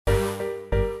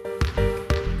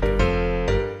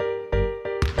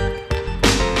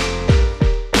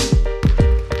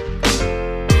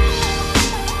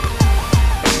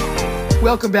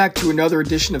Welcome back to another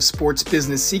edition of Sports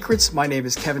Business Secrets. My name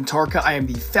is Kevin Tarka. I am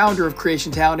the founder of Creation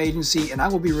Talent Agency, and I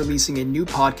will be releasing a new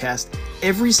podcast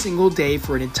every single day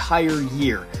for an entire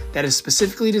year that is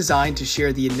specifically designed to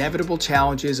share the inevitable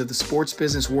challenges of the sports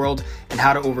business world and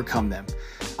how to overcome them.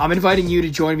 I'm inviting you to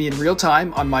join me in real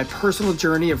time on my personal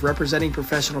journey of representing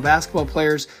professional basketball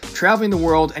players, traveling the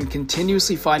world, and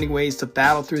continuously finding ways to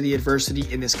battle through the adversity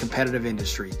in this competitive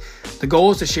industry. The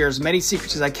goal is to share as many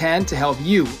secrets as I can to help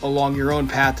you along your own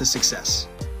path to success.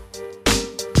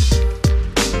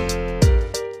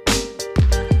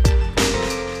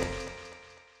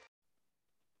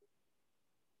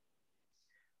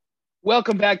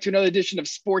 Welcome back to another edition of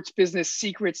Sports Business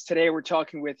Secrets. Today we're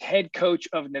talking with head coach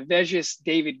of Nevejis,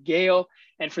 David Gale.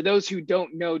 And for those who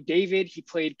don't know David, he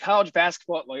played college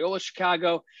basketball at Loyola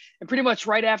Chicago. And pretty much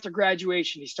right after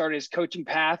graduation, he started his coaching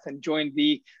path and joined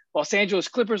the Los Angeles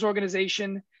Clippers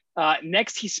organization.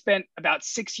 Next, he spent about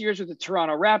 6 years with the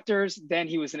Toronto Raptors. Then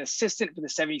he was an assistant for the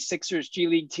 76ers G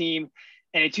League team.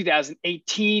 And in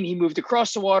 2018, he moved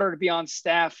across the water to be on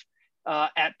staff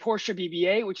at Porsche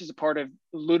BBA, which is a part of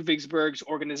Ludwigsburg's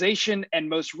organization. And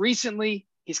most recently,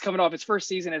 he's coming off his first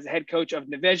season as the head coach of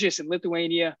Nevejis in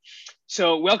Lithuania.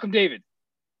 So welcome, David.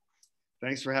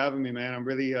 Thanks for having me, man. I'm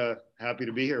really happy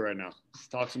to be here right now. Let's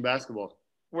talk some basketball.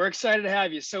 We're excited to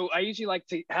have you. So I usually like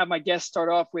to have my guests start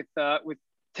off with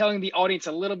telling the audience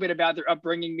a little bit about their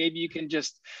upbringing. Maybe you can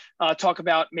just talk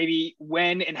about maybe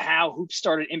when and how hoops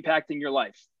started impacting your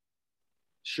life.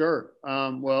 Sure.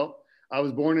 Well, I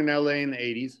was born in LA in the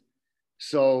 80s.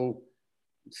 So,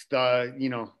 the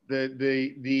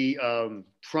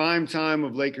prime time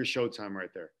of Lakers Showtime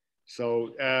right there.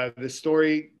 So the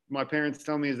story my parents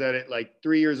tell me is that at like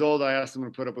 3 years old, I asked them to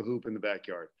put up a hoop in the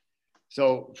backyard.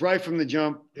 So right from the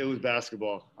jump, it was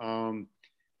basketball.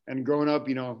 And growing up,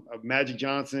 Magic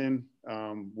Johnson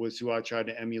was who I tried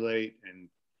to emulate.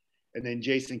 And then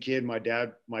Jason Kidd, my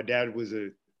dad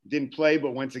didn't play,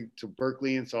 but went to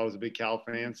Berkeley. And so I was a big Cal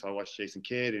fan. So I watched Jason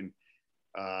Kidd. And,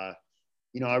 I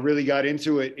really got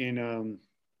into it and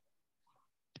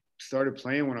started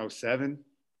playing when I was 7.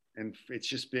 And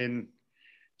it's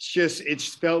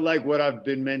felt like what I've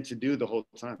been meant to do the whole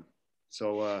time.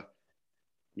 So, I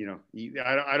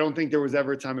don't think there was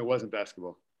ever a time it wasn't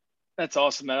basketball. That's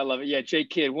awesome, man. I love it. Yeah, Jay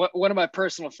Kidd, one of my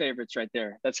personal favorites right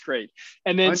there. That's great.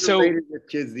 And then underrated with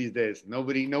kids these days.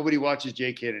 Nobody watches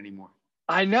Jay Kidd anymore.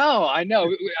 I know. I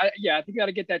think we got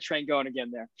to get that train going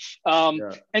again there.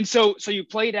 And so you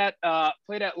played at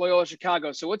Loyola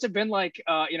Chicago. So what's it been like,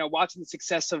 watching the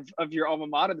success of your alma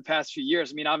mater the past few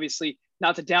years? I mean, obviously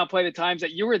not to downplay the times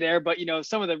that you were there, but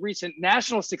some of the recent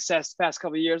national success the past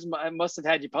couple of years must have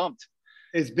had you pumped.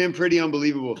 It's been pretty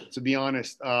unbelievable, to be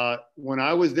honest. When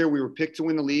I was there, we were picked to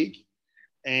win the league,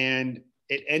 and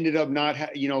it ended up not,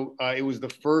 it was the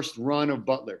first run of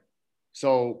Butler.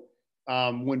 So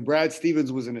when Brad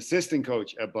Stevens was an assistant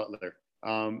coach at Butler,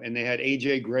 and they had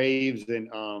AJ Graves and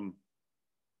I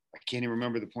can't even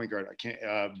remember the point guard.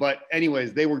 But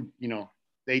anyways, they were,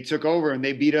 they took over and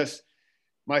they beat us.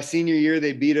 My senior year,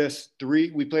 they beat us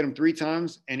we played them 3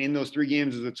 times. And in those 3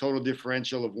 games, it was a total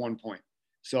differential of 1 point.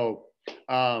 So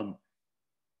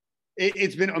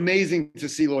it's been amazing to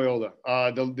see Loyola.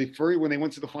 The first, when they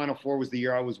went to the Final Four was the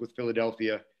year I was with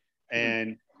Philadelphia.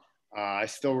 And I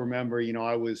still remember,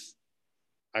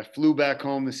 I flew back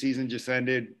home. The season just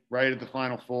ended right at the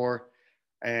Final Four.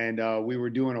 And we were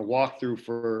doing a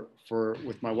walkthrough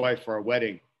with my wife for our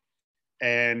wedding.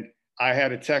 And I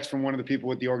had a text from one of the people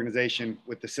with the organization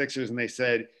with the Sixers. And they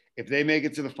said, if they make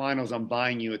it to the finals, I'm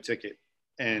buying you a ticket.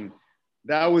 And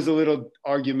that was a little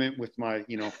argument with my,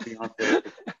 fiance.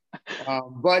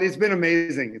 But it's been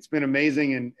amazing. It's been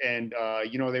amazing. And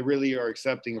they really are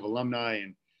accepting of alumni.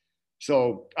 And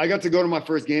so I got to go to my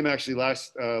first game actually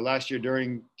last year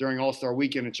during All-Star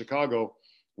Weekend in Chicago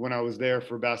when I was there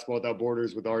for Basketball Without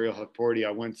Borders with Ariel Hukporti.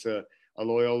 I went to a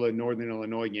Loyola Northern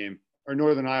Illinois game, or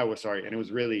Northern Iowa, sorry. And it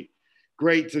was really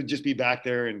great to just be back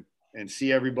there and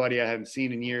see everybody I hadn't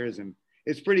seen in years. And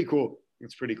it's pretty cool.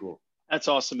 It's pretty cool. That's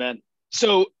awesome, man.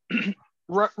 So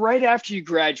right after you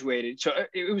graduated, so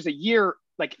it was a year,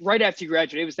 like right after you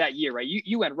graduated, it was that year, right?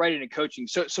 You went right into coaching.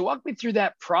 So walk me through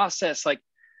that process. Like,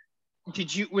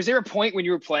 was there a point when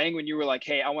you were playing when you were like,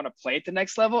 hey, I want to play at the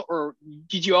next level? Or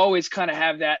did you always kind of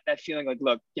have that feeling like,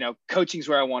 look, coaching's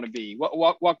where I want to be?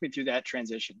 Walk me through that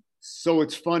transition. So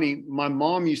it's funny. My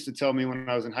mom used to tell me when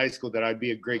I was in high school that I'd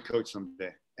be a great coach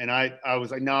someday. And I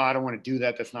was like, no, I don't want to do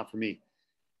that. That's not for me.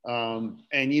 And,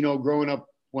 growing up,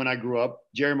 when I grew up,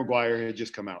 Jerry Maguire had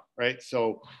just come out, right?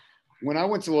 So when I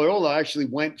went to Loyola, I actually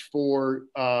went for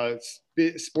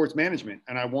sports management,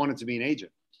 and I wanted to be an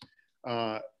agent.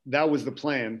 That was the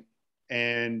plan.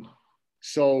 And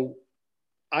so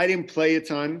I didn't play a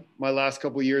ton my last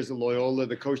couple of years at Loyola.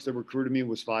 The coach that recruited me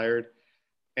was fired.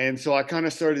 And so I kind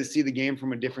of started to see the game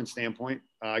from a different standpoint.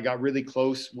 I got really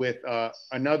close with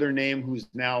another name who's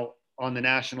now on the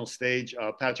national stage,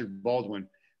 Patrick Baldwin,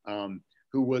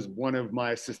 who was one of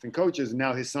my assistant coaches. And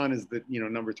now his son is the,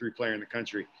 number 3 player in the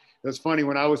country. It was funny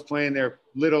when I was playing there,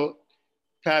 little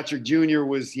Patrick Jr.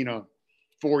 was,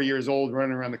 4 years old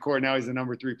running around the court. Now he's the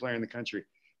number 3 player in the country.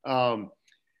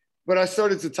 But I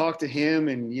started to talk to him,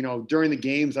 and, during the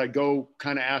games, I'd go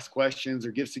kind of ask questions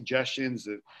or give suggestions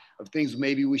of things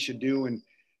maybe we should do. And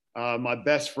my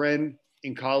best friend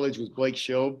in college was Blake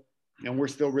Shobe, and we're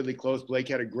still really close. Blake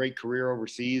had a great career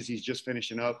overseas. He's just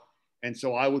finishing up. And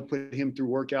so I would put him through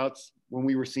workouts when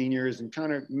we were seniors and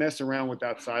kind of mess around with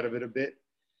that side of it a bit.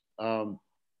 And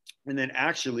then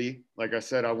actually, like I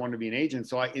said, I wanted to be an agent.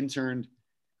 So I interned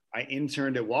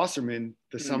at Wasserman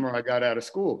the summer I got out of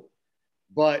school.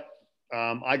 But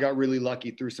I got really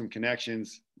lucky through some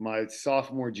connections. My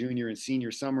sophomore, junior, and senior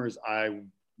summers, I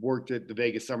worked at the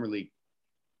Vegas Summer League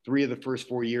 3 of the first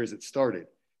 4 years it started.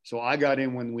 So I got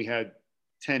in when we had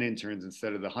 10 interns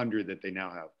instead of the 100 that they now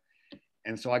have.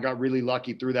 And so I got really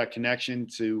lucky through that connection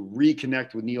to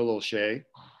reconnect with Neil Olshey,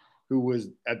 who was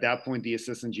at that point the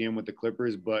assistant GM with the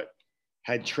Clippers, but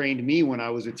had trained me when I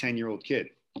was a 10-year-old kid.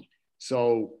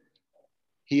 So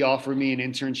he offered me an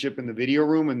internship in the video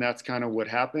room, and that's kind of what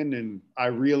happened. And I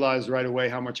realized right away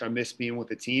how much I missed being with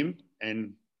the team.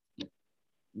 And,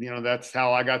 that's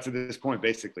how I got to this point,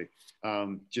 basically.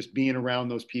 Just being around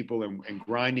those people and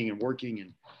grinding and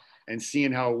working and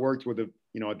seeing how it worked with at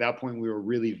that point, we were a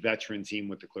really veteran team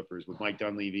with the Clippers with Mike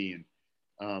Dunleavy.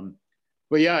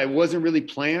 But yeah, it wasn't really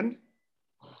planned.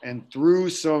 And through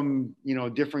some,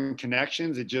 different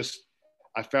connections,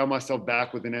 I found myself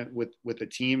back with the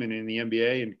team and in the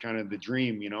NBA and kind of the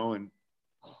dream, and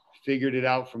figured it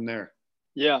out from there.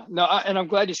 Yeah, no, and I'm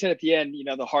glad you said at the end,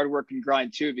 the hard work and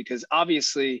grind too, because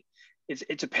obviously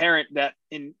it's apparent that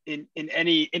in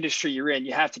any industry you're in,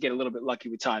 you have to get a little bit lucky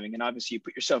with timing. And obviously you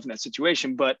put yourself in that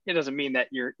situation, but it doesn't mean that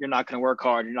you're not going to work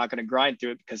hard. You're not going to grind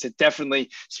through it, because it definitely,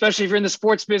 especially if you're in the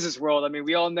sports business world, I mean,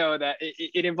 we all know that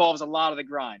it involves a lot of the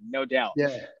grind, no doubt.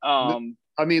 Yeah.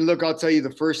 Look, I'll tell you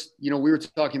the first, we were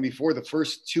talking before, the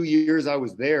first 2 years I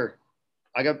was there,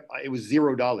 it was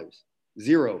 $0.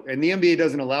 Zero. And the NBA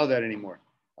doesn't allow that anymore.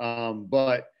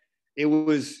 But it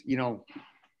was,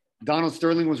 Donald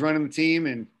Sterling was running the team,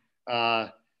 and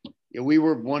we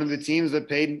were one of the teams that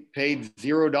paid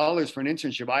 $0 for an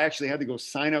internship. I actually had to go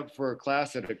sign up for a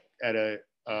class at a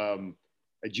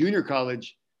junior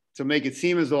college to make it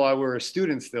seem as though I were a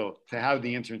student still to have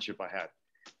the internship I had.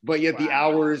 But yet the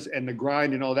hours and the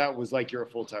grind and all that was like you're a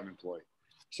full-time employee.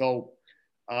 So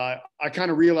I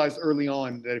kind of realized early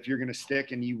on that if you're going to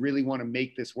stick and you really want to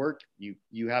make this work,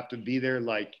 you have to be there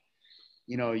like,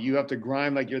 you have to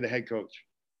grind like you're the head coach.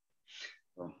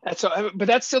 But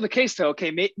that's still the case though.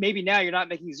 Okay, maybe now you're not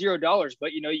making $0,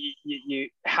 but you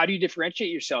how do you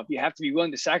differentiate yourself? You have to be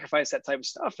willing to sacrifice that type of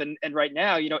stuff. And right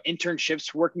now,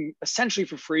 internships, working essentially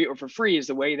for free or for free, is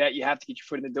the way that you have to get your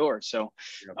foot in the door. So,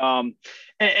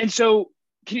 and so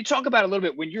can you talk about a little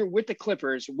bit, when you're with the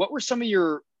Clippers, what were some of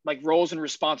your roles and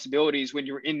responsibilities when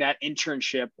you were in that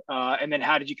internship? And then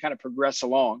how did you kind of progress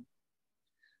along?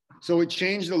 So it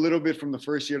changed a little bit from the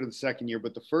first year to the second year,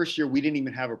 but the first year we didn't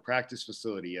even have a practice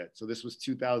facility yet. So this was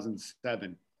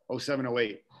 2007,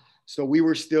 08. So we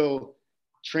were still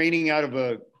training out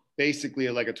of basically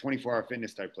like a 24-hour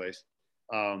fitness type place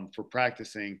for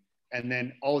practicing. And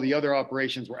then all the other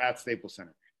operations were at Staples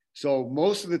Center. So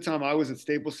most of the time I was at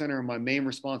Staples Center, and my main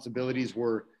responsibilities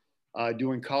were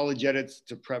doing college edits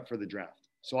to prep for the draft.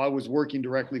 So I was working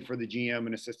directly for the GM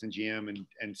and assistant GM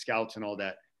and scouts and all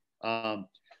that.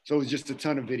 So it was just a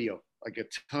ton of video, like a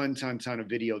ton of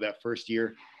video that first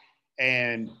year.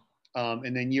 And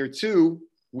then year 2,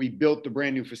 we built the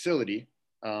brand new facility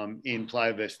in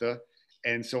Playa Vista.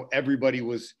 And so everybody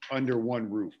was under one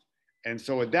roof. And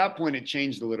so at that point, it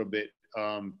changed a little bit.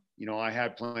 I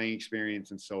had playing experience.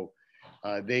 And so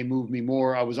they moved me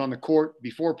more. I was on the court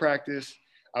before practice.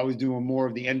 I was doing more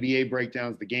of the NBA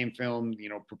breakdowns, the game film,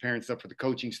 preparing stuff for the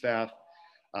coaching staff.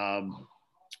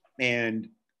 And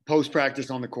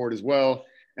post-practice on the court as well.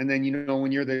 And then,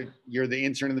 when you're the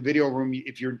intern in the video room,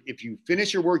 if you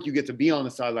finish your work, you get to be on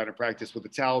the sideline of practice with a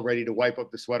towel ready to wipe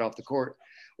up the sweat off the court,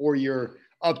 or you're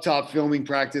up top filming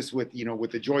practice with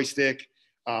the joystick,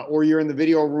 or you're in the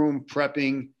video room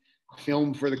prepping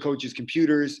film for the coaches'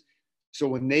 computers. So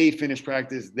when they finish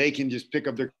practice, they can just pick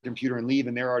up their computer and leave,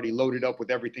 and they're already loaded up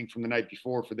with everything from the night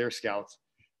before for their scouts.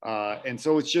 And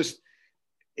so it's just,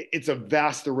 it's a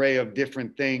vast array of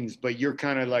different things, but you're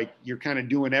kind of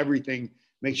doing everything.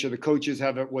 Make sure the coaches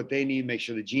have what they need, make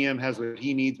sure the GM has what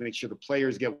he needs, make sure the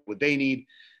players get what they need.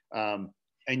 And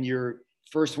you're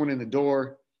first one in the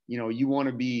door. You know, you want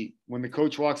to be, when the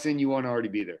coach walks in, you want to already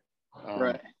be there.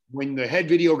 Right. When the head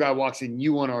video guy walks in,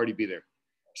 you want to already be there.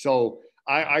 So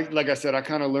I like I said, I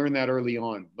kind of learned that early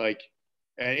on, like,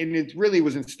 and it really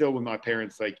was instilled with my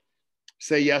parents, like,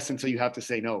 say yes until you have to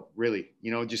say no, really,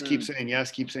 you know, just keep saying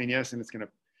yes. And it's going to,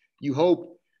 you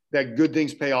hope that good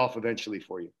things pay off eventually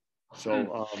for you.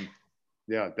 So,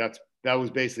 yeah, that was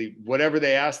basically whatever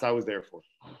they asked, I was there for.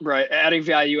 Right. Adding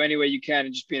value any way you can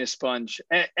and just being a sponge.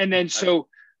 And then,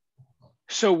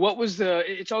 so what was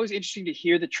it's always interesting to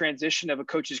hear the transition of a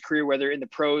coach's career, whether in the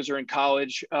pros or in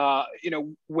college, you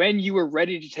know, when you were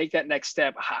ready to take that next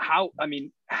step,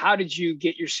 how did you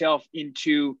get yourself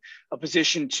into a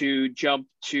position to jump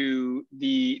to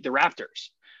the Raptors?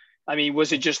 I mean,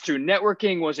 was it just through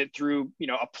networking? Was it through, you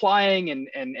know, applying and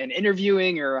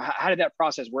interviewing, or how did that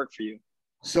process work for you?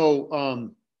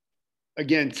 So,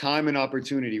 again, time and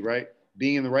opportunity, right?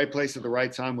 Being in the right place at the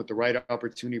right time with the right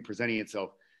opportunity presenting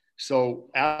itself. So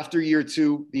after year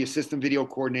 2, the assistant video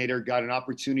coordinator got an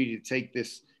opportunity to take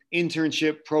this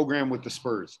internship program with the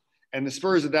Spurs. And the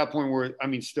Spurs at that point were, I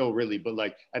mean, still really, but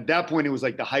like at that point, it was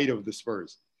like the height of the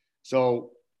Spurs. So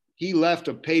he left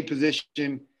a paid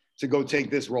position to go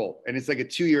take this role. And it's like a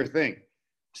 2-year thing.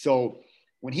 So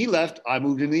when he left, I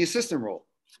moved into the assistant role.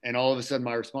 And all of a sudden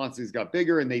my responsibilities got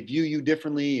bigger and they view you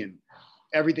differently and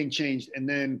everything changed. And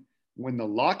then when the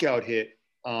lockout hit,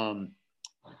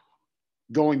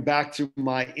 going back to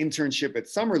my internship at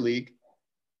Summer League,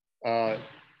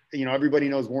 you know, everybody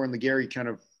knows Warren Legary kind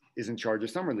of is in charge of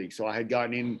Summer League. So I had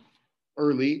gotten in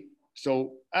early.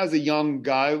 So as a young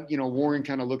guy, you know, Warren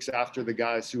kind of looks after the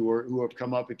guys who have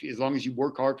come up. As long as you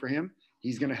work hard for him,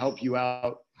 he's going to help you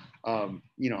out.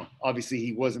 You know, obviously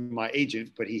he wasn't my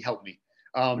agent, but he helped me.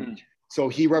 So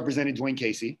he represented Dwayne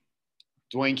Casey.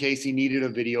 Dwayne Casey needed a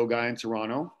video guy in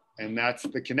Toronto, and that's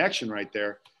the connection right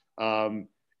there.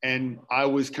 And I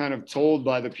was kind of told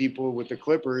by the people with the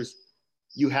Clippers,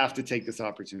 you have to take this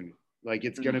opportunity. Like,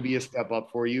 it's going to be a step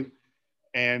up for you.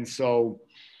 And so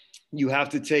you have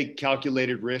to take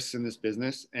calculated risks in this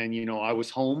business. And, you know, I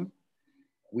was home.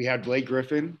 We had Blake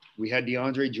Griffin. We had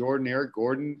DeAndre Jordan, Eric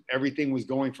Gordon. Everything was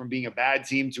going from being a bad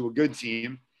team to a good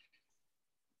team.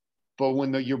 But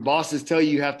when your bosses tell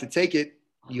you have to take it,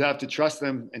 you have to trust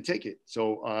them and take it.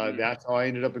 So that's how I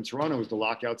ended up in Toronto. It was the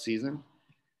lockout season.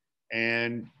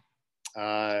 And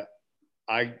I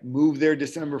moved there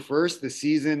December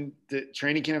 1st. The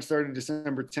training camp started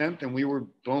December 10th, and we were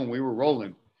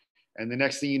rolling. And the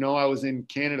next thing you know, I was in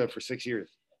Canada for 6 years.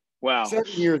 Wow. 7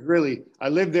 years, really. I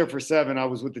lived there for 7. I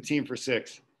was with the team for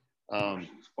 6. Wow.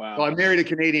 So I married a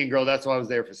Canadian girl. That's why I was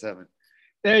there for 7.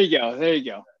 There you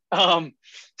go.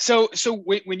 So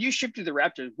when you shipped to the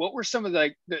Raptors, what were some of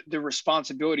the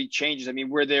responsibility changes? I mean,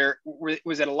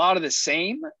 was it a lot of the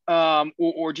same,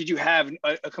 or did you have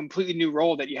a completely new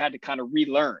role that you had to kind of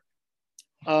relearn?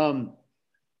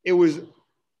 It was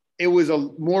a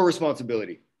more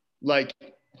responsibility. Like,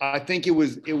 I think it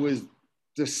was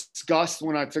discussed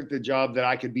when I took the job that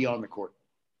I could be on the court,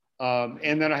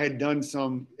 and that I had done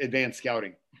some advanced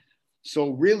scouting.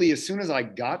 So really, as soon as I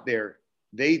got there,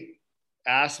 they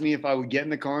asked me if I would get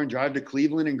in the car and drive to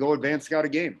Cleveland and go advance scout a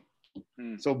game.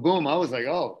 So boom, I was like,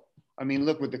 oh, I mean,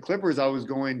 look, with the Clippers, I was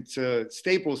going to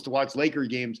Staples to watch Laker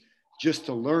games just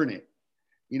to learn it.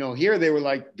 You know, here they were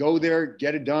like, go there,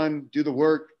 get it done, do the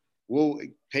work. We'll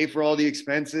pay for all the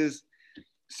expenses.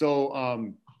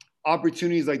 So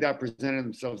opportunities like that presented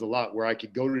themselves a lot, where I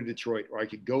could go to Detroit or I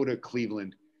could go to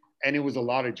Cleveland. And it was a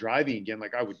lot of driving again.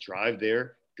 Like, I would drive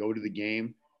there, go to the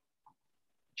game,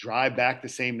 drive back the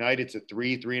same night. It's a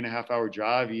 3.5 hour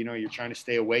drive. You know, you're trying to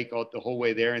stay awake the whole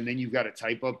way there. And then you've got to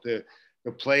type up the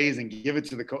plays and give it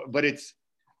to the coach. But it's,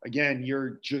 again,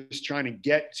 you're just trying to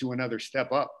get to another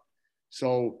step up.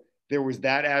 So there was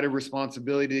that added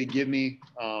responsibility to give me.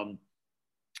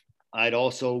 I'd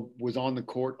also was on the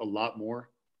court a lot more.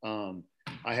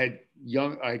 I had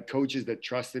coaches that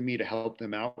trusted me to help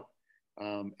them out.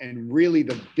 And really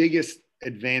the biggest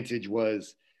advantage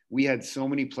was we had so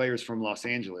many players from Los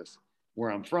Angeles, where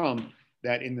I'm from,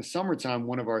 that in the summertime,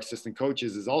 one of our assistant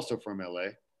coaches is also from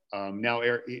LA. Now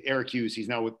Eric Hughes, he's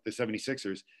now with the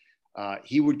 76ers.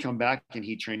 He would come back and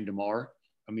he trained DeMar,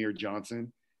 Amir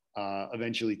Johnson,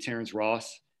 eventually Terrence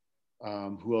Ross.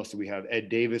 Who else do we have? Ed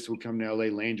Davis would come to LA,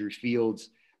 Landry Fields.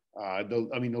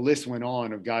 The list went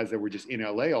on of guys that were just in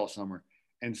LA all summer.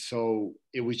 And so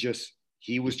it was just,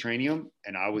 he was training them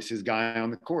and I was his guy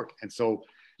on the court. And so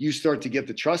you start to get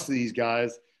the trust of these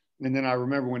guys And then I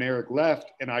remember when Eric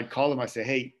left and I'd call him, I say,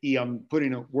 hey, E, I'm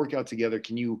putting a workout together.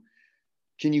 Can you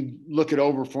look it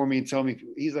over for me and tell me?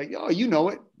 He's like, oh, you know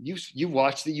it. You've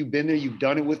watched it. You've been there. You've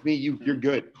done it with me. You're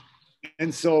good.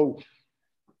 And so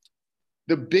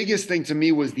the biggest thing to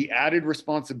me was the added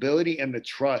responsibility and the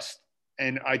trust.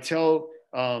 And I tell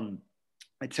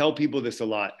people this a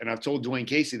lot, and I've told Dwayne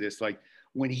Casey this, like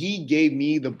when he gave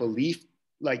me the belief,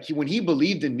 like when he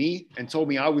believed in me and told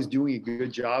me I was doing a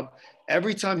good job,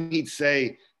 every time he'd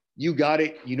say, you got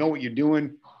it, you know what you're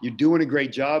doing a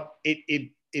great job,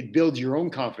 it builds your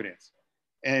own confidence.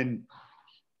 And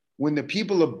when the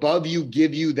people above you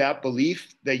give you that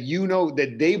belief that you know,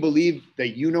 that they believe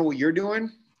that you know what you're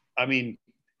doing, I mean,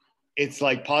 it's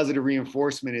like positive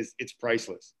reinforcement it's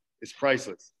priceless. It's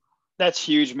priceless. That's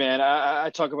huge, man. I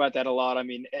talk about that a lot. I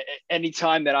mean,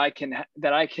 anytime that I can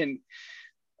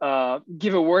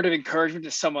give a word of encouragement to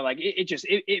someone, like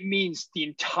it means the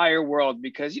entire world,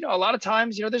 because, you know, a lot of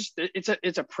times, you know,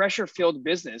 it's a pressure filled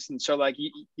business. And so like,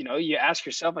 you ask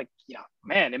yourself like, yeah,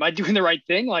 man, am I doing the right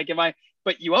thing? Like,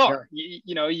 but you are,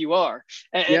 yeah. You are.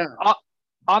 And, yeah. and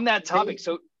on that topic.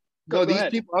 So go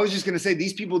ahead. People, I was just going to say,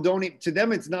 these people don't, to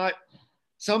them, it's not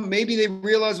maybe they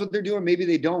realize what they're doing, maybe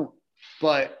they don't,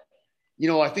 but you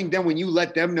know, I think then when you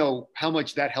let them know how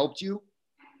much that helped you,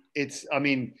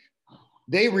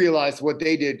 they realize what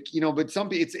they did, you know, but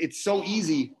it's so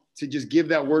easy to just give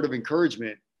that word of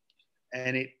encouragement.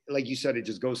 And it, like you said, it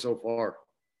just goes so far.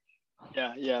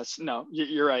 Yeah. Yes. No,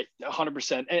 you're right.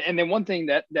 100%. And then one thing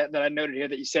that I noted here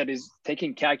that you said is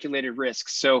taking calculated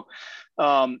risks. So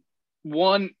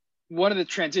one of the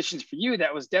transitions for you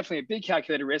that was definitely a big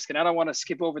calculated risk, and I don't want to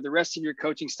skip over the rest of your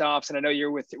coaching stops, and I know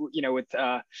you're with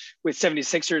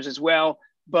 76ers as well,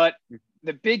 but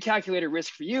the big calculated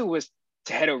risk for you was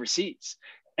to head overseas.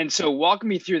 And so walk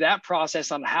me through that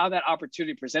process on how that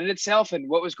opportunity presented itself and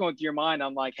what was going through your mind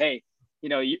on like, hey, you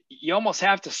know, you almost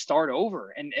have to start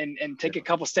over and take a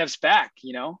couple steps back,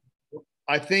 you know?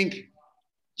 I think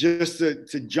just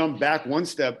to jump back one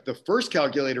step, the first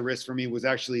calculated risk for me was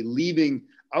actually leaving.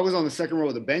 I was on the second row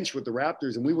of the bench with the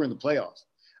Raptors and we were in the playoffs,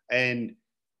 and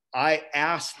I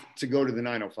asked to go to the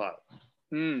 905.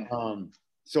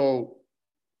 So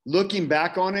looking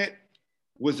back on it,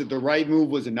 was it the right move?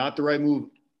 Was it not the right move?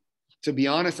 To be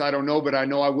honest, I don't know, but I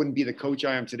know I wouldn't be the coach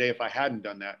I am today if I hadn't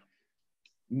done that.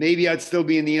 Maybe I'd still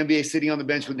be in the NBA sitting on the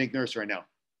bench with Nick Nurse right now.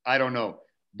 I don't know,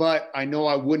 but I know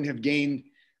I wouldn't have gained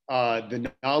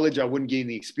the knowledge. I wouldn't gain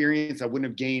the experience. I wouldn't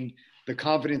have gained the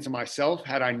confidence in myself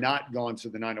had I not gone to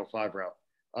the 905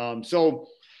 route. So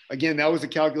again, that was a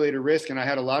calculated risk. And I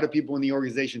had a lot of people in the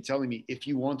organization telling me, if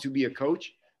you want to be a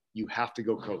coach, you have to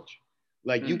go coach.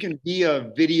 Like you can be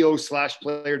a video /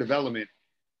 player development,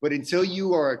 but until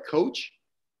you are a coach,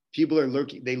 people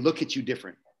they look at you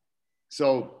different.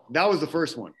 So that was the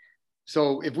first one.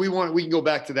 So if we want, we can go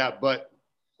back to that. But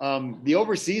the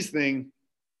overseas thing,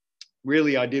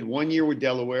 really, I did 1 year with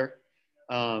Delaware.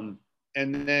 And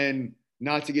then,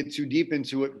 not to get too deep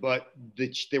into it, but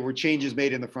there were changes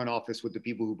made in the front office with the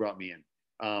people who brought me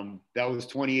in. That was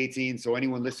 2018. So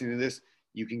anyone listening to this,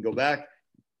 you can go back.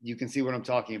 You can see what I'm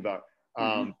talking about.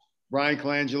 Brian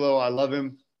Colangelo, I love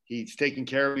him. He's taken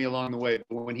care of me along the way.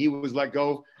 But when he was let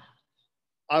go,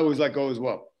 I was let go as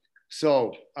well.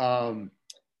 So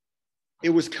it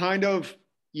was kind of,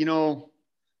 you know,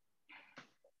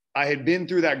 I had been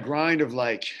through that grind of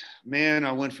like, man,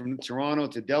 I went from Toronto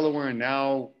to Delaware and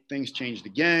now things changed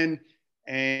again.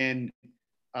 And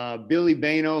Billy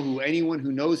Bano, who anyone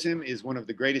who knows him is one of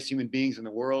the greatest human beings in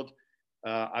the world.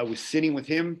 I was sitting with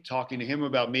him, talking to him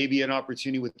about maybe an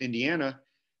opportunity with Indiana.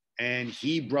 And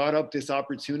he brought up this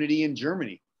opportunity in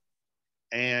Germany.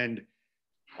 And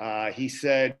he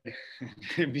said,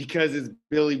 because it's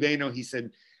Billy Bano, he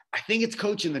said, I think it's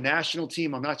coaching the national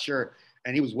team. I'm not sure.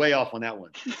 And he was way off on that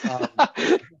one.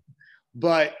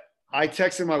 But I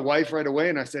texted my wife right away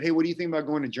and I said, hey, what do you think about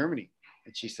going to Germany?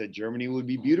 And she said, Germany would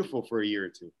be beautiful for a year or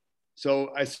two. So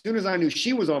as soon as I knew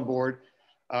she was on board,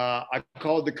 I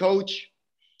called the coach.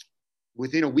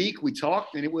 Within a week, we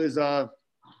talked, and it was an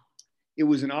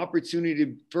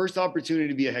first opportunity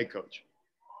to be a head coach.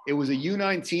 It was a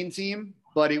U19 team,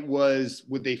 but it was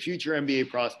with a future NBA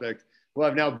prospect who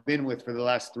I've now been with for the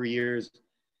last 3 years.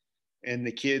 And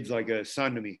the kid's like a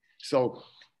son to me. So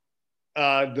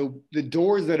the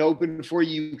doors that open for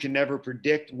you, you can never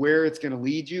predict where it's going to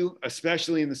lead you,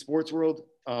 especially in the sports world.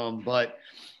 But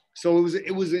so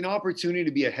it was an opportunity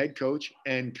to be a head coach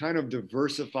and kind of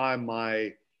diversify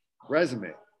my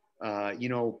resume. You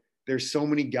know, there's so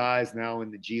many guys now in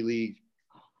the G League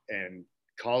and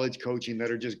college coaching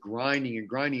that are just grinding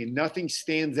and nothing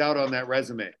stands out on that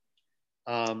resume.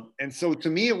 And so to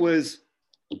me, it was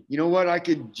you know what, I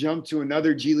could jump to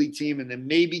another G League team and then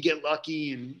maybe get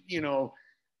lucky. And,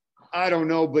 I don't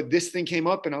know, but this thing came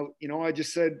up and I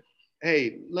just said,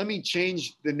 hey, let me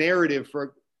change the narrative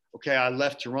okay, I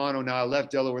left Toronto, now I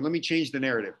left Delaware. Let me change the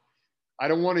narrative. I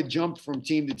don't want to jump from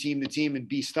team to team to team and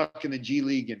be stuck in the G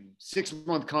League and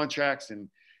 6-month contracts and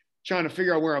trying to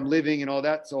figure out where I'm living and all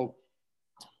that. So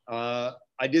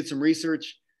I did some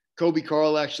research. Kobe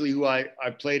Carl, actually, who I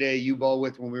played AAU ball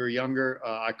with when we were younger,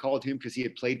 I called him because he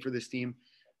had played for this team.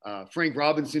 Frank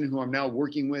Robinson, who I'm now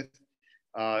working with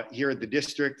here at the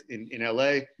district in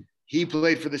LA, he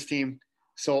played for this team.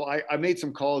 So I made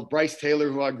some calls. Bryce Taylor,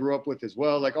 who I grew up with as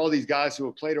well, like all these guys who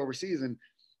have played overseas. And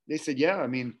they said, yeah, I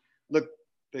mean, look,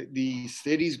 the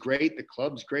city's great. The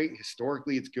club's great.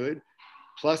 Historically, it's good.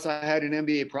 Plus, I had an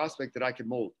NBA prospect that I could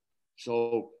mold.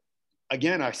 So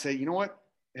again, I say, you know what?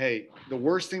 Hey, the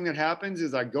worst thing that happens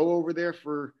is I go over there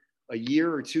for a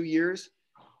year or 2 years.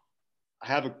 I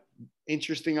have an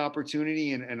interesting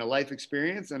opportunity and a life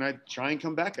experience, and I try and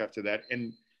come back after that.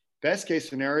 And best case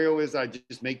scenario is I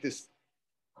just make this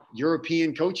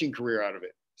European coaching career out of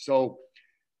it. So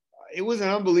it was an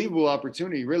unbelievable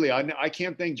opportunity, really. I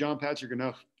can't thank John Patrick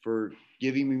enough for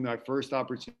giving me my first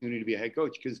opportunity to be a head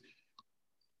coach, because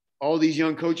all these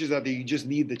young coaches out there, you just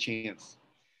need the chance.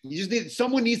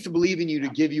 Someone needs to believe in you to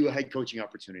give you a head coaching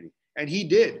opportunity. And he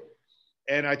did.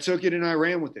 And I took it and I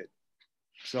ran with it.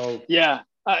 So, yeah,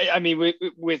 I mean,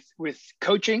 with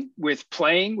coaching, with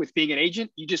playing, with being an agent,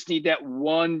 you just need that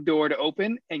one door to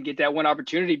open and get that one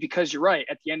opportunity, because you're right.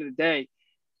 At the end of the day,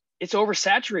 it's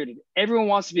oversaturated. Everyone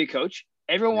wants to be a coach.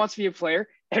 Everyone wants to be a player.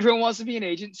 Everyone wants to be an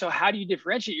agent. So how do you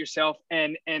differentiate yourself?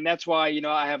 And that's why,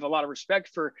 I have a lot of respect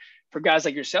for guys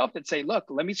like yourself that say, look,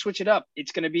 let me switch it up.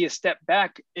 It's going to be a step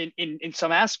back in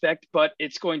some aspect, but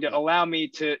it's going to allow me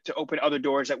to open other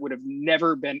doors that would have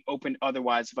never been opened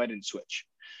otherwise if I didn't switch.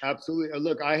 Absolutely.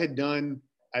 Look,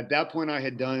 at that point, I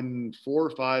had done 4 or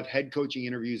 5 head coaching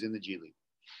interviews in the G League.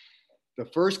 The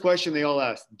first question they all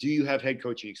asked, do you have head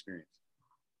coaching experience?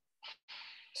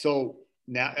 So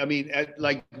now, I mean,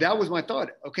 that was my thought.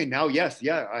 Okay, now, yes,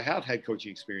 yeah, I have head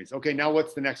coaching experience. Okay, now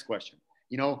what's the next question?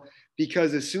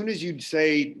 Because as soon as you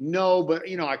say no, but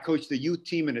I coached the youth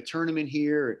team in a tournament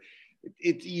here,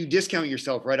 you discount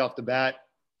yourself right off the bat,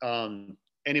 and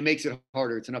it makes it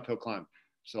harder. It's an uphill climb.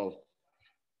 So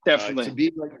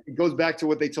definitely, it goes back to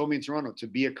what they told me in Toronto. To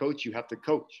be a coach, you have to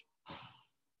coach.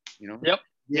 Yep.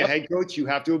 Be a head coach, you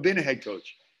have to have been a head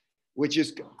coach, which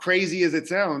is crazy as it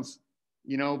sounds,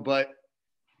 but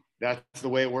that's the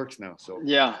way it works now. So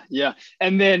yeah.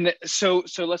 And then so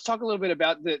let's talk a little bit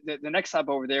about the next stop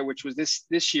over there, which was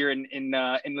this year in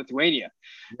Lithuania,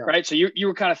 right? So you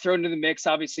were kind of thrown into the mix,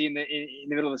 obviously in the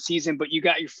middle of the season, but you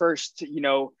got your first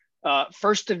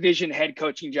first division head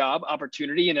coaching job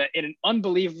opportunity in an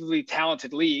unbelievably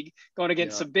talented league, going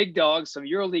against some big dogs, some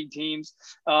EuroLeague teams.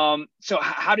 So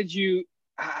how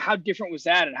different was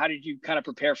that, and how did you kind of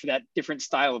prepare for that different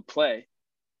style of play?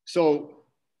 So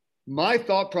my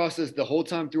thought process the whole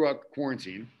time throughout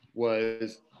quarantine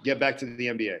was get back to the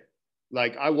NBA.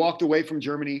 Like, I walked away from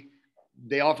Germany.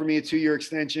 They offered me a 2-year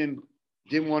extension.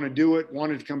 Didn't want to do it.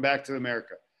 Wanted to come back to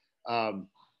America. And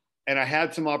I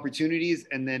had some opportunities.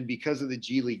 And then because of the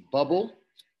G League bubble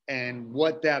and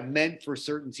what that meant for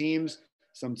certain teams,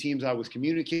 some teams I was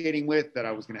communicating with that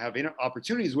I was going to have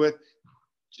opportunities with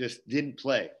just didn't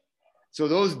play. So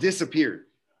those disappeared.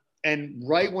 And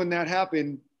right when that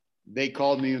happened, they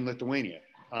called me in Lithuania.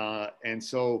 And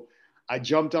so I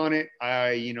jumped on it.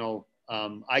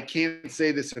 I can't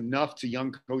say this enough to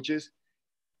young coaches.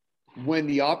 When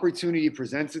the opportunity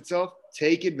presents itself,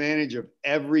 take advantage of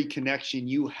every connection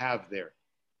you have there,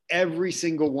 every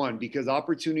single one, because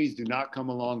opportunities do not come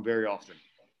along very often.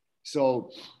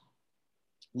 So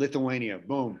Lithuania,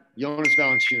 boom, Jonas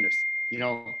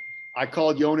Valanciunas. I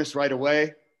called Jonas right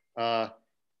away,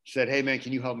 said, hey, man,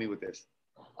 can you help me with this?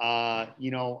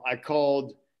 I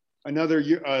called another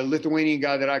Lithuanian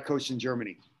guy that I coached in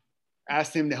Germany,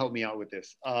 asked him to help me out with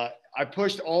this. I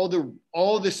pushed all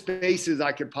the spaces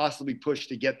I could possibly push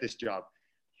to get this job.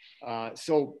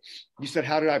 So you said,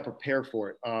 how did I prepare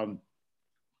for it? I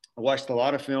watched a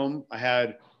lot of film. I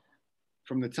had,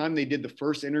 from the time they did the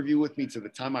first interview with me to the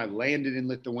time I landed in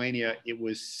Lithuania, it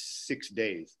was 6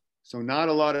 days. So not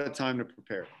a lot of time to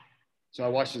prepare. So I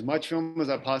watched as much film as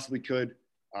I possibly could.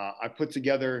 I put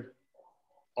together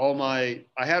I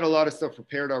had a lot of stuff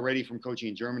prepared already from coaching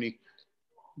in Germany.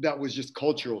 That was just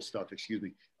cultural stuff, excuse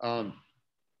me. And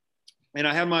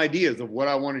I had my ideas of what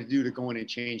I wanted to do to go in and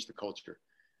change the culture.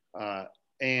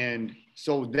 And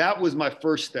so that was my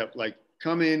first step, like,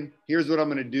 come in, here's what I'm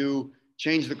going to do,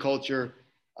 change the culture.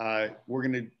 We're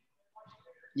going to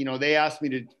you know, they asked me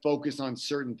to focus on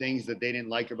certain things that they didn't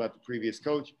like about the previous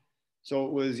coach. So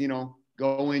it was, you know,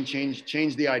 go in,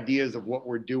 change the ideas of what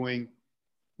we're doing,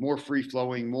 more free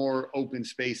flowing, more open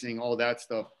spacing, all that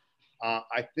stuff.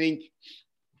 I think,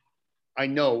 I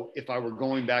know if I were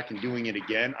going back and doing it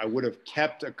again, I would have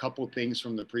kept a couple things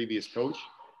from the previous coach,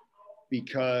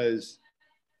 because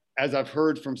as I've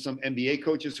heard from some NBA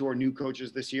coaches who are new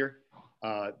coaches this year,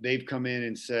 they've come in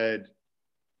and said,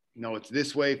 no, it's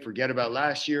this way. Forget about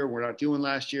last year. We're not doing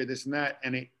last year, this and that.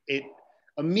 And it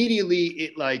immediately,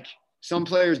 it like, some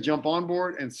players jump on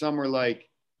board and some are like,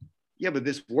 yeah, but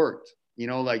this worked. You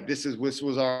know, like this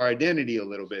was our identity a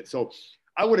little bit. So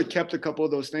I would have kept a couple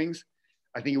of those things.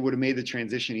 I think it would have made the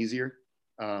transition easier.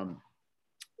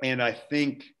 And I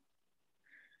think,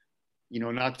 you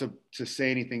know, not to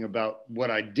say anything about what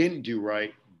I didn't do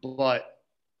right, but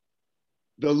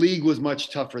the league was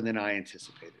much tougher than I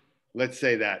anticipated. Let's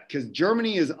say that, because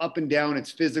Germany is up and down.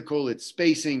 It's physical, it's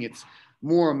spacing, it's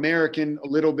more American a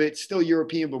little bit, still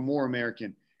European, but more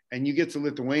American. And you get to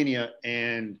Lithuania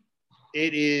and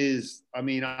it is, I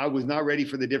mean, I was not ready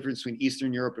for the difference between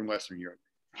Eastern Europe and Western Europe.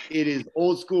 It is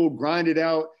old school, grind it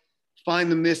out,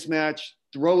 find the mismatch,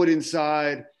 throw it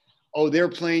inside. Oh, they're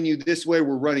playing you this way.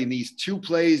 We're running these two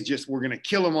plays. Just we're going to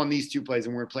kill them on these two plays,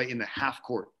 and we're going to play in the half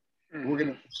court. Mm-hmm. We're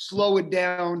going to slow it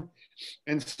down.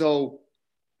 And so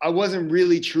I wasn't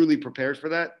really truly prepared for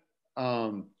that.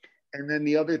 And then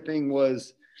the other thing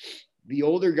was the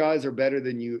older guys are better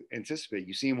than you anticipate.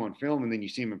 You see them on film and then you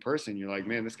see them in person. You're like,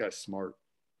 man, this guy's smart.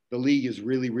 The league is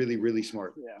really, really, really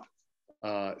smart.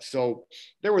 Yeah. So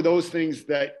there were those things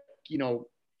that, you know,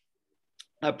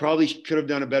 I probably could have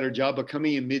done a better job, but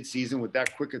coming in mid-season with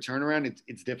that quick a turnaround,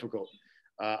 it's difficult.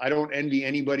 I don't envy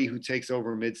anybody who takes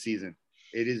over mid-season.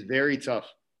 It is very tough.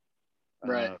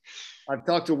 Right. I've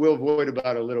talked to Will Voigt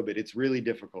about it a little bit. It's really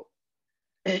difficult.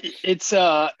 It's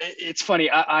funny.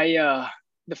 I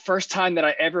the first time that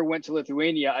I ever went to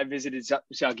Lithuania, I visited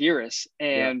Žalgiris,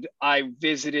 and I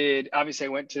visited. Obviously, I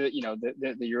went to, you know,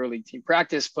 the EuroLeague team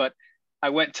practice, but I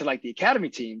went to like the academy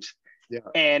teams,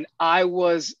 and it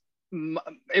was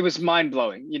mind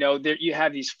blowing. You know, there you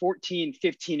have these 14,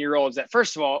 15-year-olds that,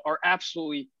 first of all, are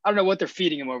absolutely, I don't know what they're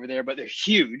feeding them over there, but they're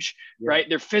huge, right?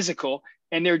 They're physical.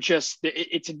 And they're just,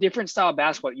 it's a different style of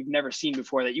basketball you've never seen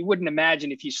before that you wouldn't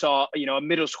imagine if you saw, you know, a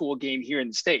middle school game here in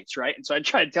the States, right? And so I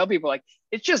try to tell people, like,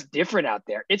 it's just different out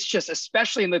there. It's just,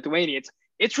 especially in Lithuania,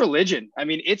 it's religion. I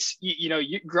mean, it's, you know,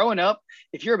 you growing up,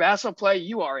 if you're a basketball player,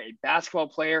 you are a basketball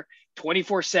player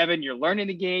 24/7. You're learning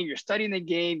the game, you're studying the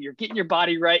game, you're getting your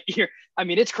body right. I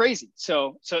mean, it's crazy.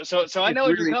 So I know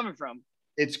where you're coming from.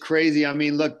 It's crazy. I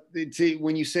mean, look, see,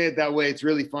 when you say it that way, it's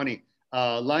really funny.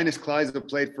 Linus Kleiza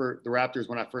played for the Raptors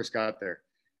when I first got there.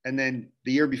 And then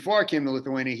the year before I came to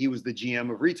Lithuania, he was the GM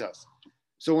of Rytas.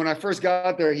 So when I first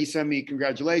got there, he sent me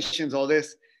congratulations, all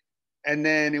this. And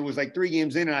then it was like 3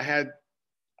 games in, and I had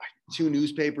 2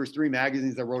 newspapers, 3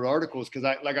 magazines that wrote articles. Cause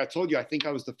like I told you, I think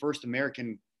I was the first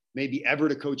American maybe ever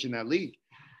to coach in that league.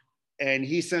 And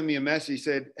he sent me a message. He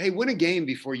said, hey, win a game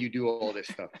before you do all this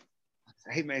stuff. I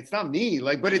said, hey man, it's not me.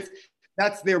 Like, but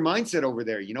that's their mindset over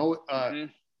there. You know,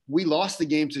 we lost the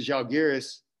game to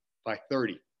Žalgiris by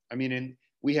 30. I mean, and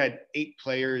we had 8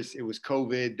 players. It was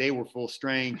COVID. They were full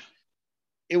strength.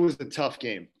 It was a tough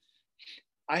game.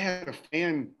 I had a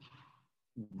fan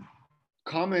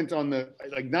comment on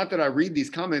not that I read these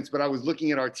comments, but I was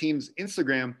looking at our team's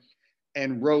Instagram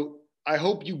and wrote, I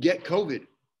hope you get COVID.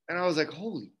 And I was like,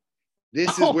 holy, this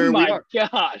is where we are. Oh my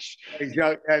gosh.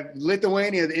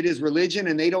 Lithuania, it is religion,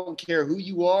 and they don't care who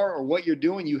you are or what you're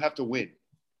doing. You have to win,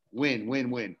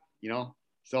 you know?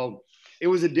 So it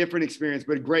was a different experience,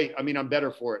 but great. I mean, I'm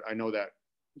better for it. I know that.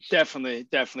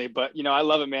 Definitely. But, you know, I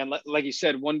love it, man. Like you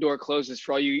said, one door closes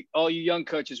for all you young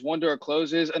coaches. One door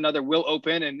closes, another will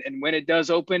open. And when it does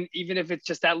open, even if it's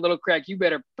just that little crack, you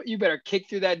better kick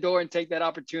through that door and take that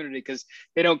opportunity, because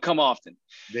they don't come often.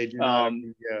 They do not.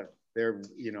 They're,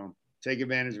 you know, take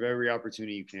advantage of every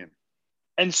opportunity you can.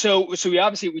 And so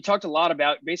we talked a lot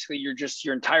about basically your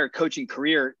entire coaching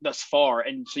career thus far.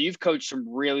 And so you've coached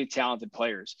some really talented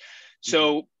players.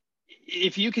 So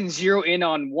if you can zero in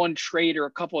on one trait or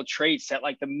a couple of traits that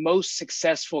like the most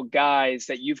successful guys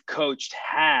that you've coached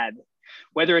had,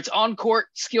 whether it's on court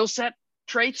skill set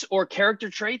traits or character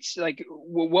traits, like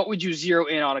what would you zero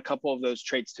in on a couple of those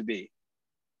traits to be?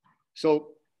 So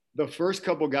the first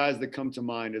couple guys that come to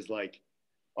mind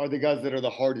are the guys that are the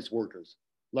hardest workers,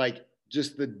 like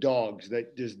just the dogs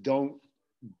that just don't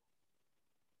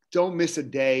miss a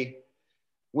day.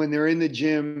 When they're in the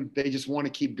gym, they just want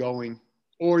to keep going,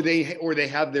 or they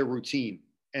have their routine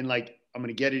and like, I'm going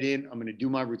to get it in. I'm going to do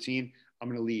my routine. I'm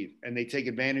going to leave. And they take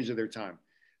advantage of their time.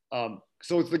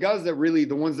 So it's the guys that really,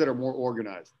 the ones that are more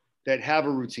organized, that have a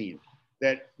routine,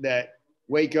 that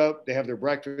wake up, they have their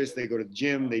breakfast, they go to the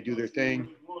gym, they do their thing.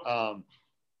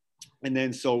 And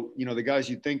then, so, you know, the guys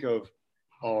you think of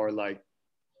are like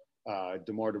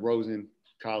DeMar DeRozan,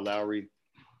 Kyle Lowry,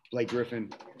 Blake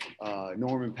Griffin,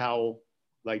 Norman Powell.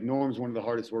 Like, Norm's one of the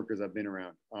hardest workers I've been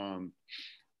around.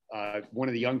 One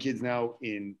of the young kids now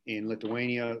in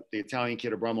Lithuania, the Italian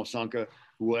kid, Abramo Sanka,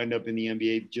 who will end up in the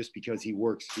NBA just because he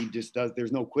works. He just does,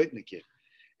 there's no quitting the kid.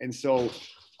 And so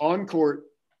on court,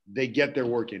 they get their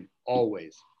work in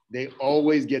always. They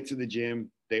always get to the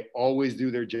gym. They always do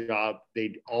their job.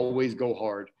 They always go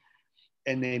hard.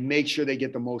 And they make sure they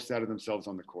get the most out of themselves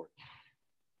on the court.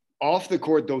 Off the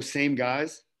court, those same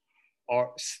guys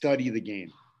study the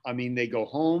game. I mean, they go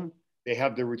home, they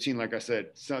have their routine. Like I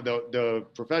said, so the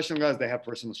professional guys, they have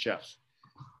personal chefs.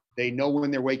 They know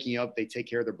when they're waking up, they take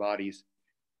care of their bodies.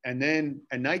 And then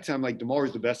at nighttime, like DeMar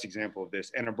is the best example of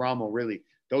this. And Abramo, really,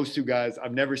 those two guys,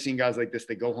 I've never seen guys like this.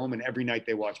 They go home and every night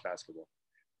they watch basketball.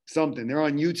 Something. They're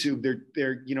on YouTube.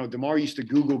 They're you know, DeMar used to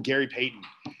Google Gary Payton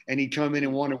and he'd come in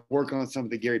and want to work on something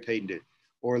that Gary Payton did.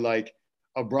 Or like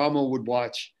Abramo would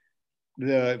watch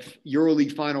the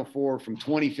EuroLeague Final Four from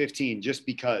 2015 just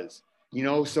because, you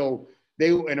know. So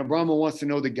and Abramo wants to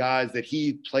know the guys that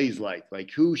he plays like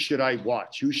who should I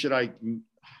watch? Who should I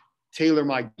tailor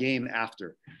my game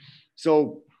after?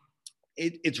 So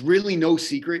it's really no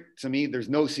secret to me. There's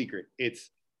no secret.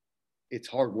 It's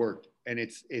hard work. And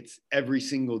it's every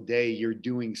single day you're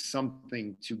doing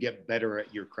something to get better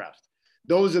at your craft.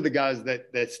 Those are the guys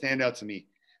that stand out to me.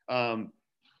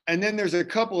 And then there's a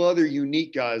couple other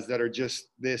unique guys that are just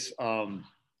this,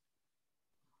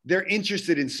 they're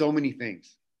interested in so many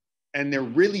things and they're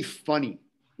really funny,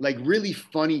 like really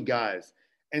funny guys.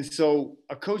 And so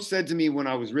a coach said to me when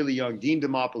I was really young, Dean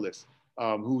Demopoulos,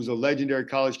 who was a legendary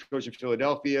college coach in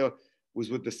Philadelphia,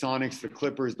 was with the Sonics, the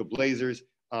Clippers, the Blazers.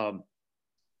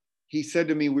 He said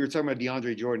to me, we were talking about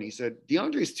DeAndre Jordan. He said,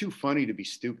 DeAndre is too funny to be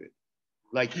stupid.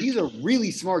 Like, he's a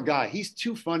really smart guy. He's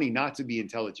too funny not to be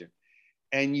intelligent.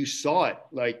 And you saw it,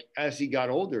 like, as he got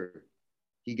older,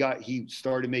 he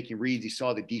started making reads. He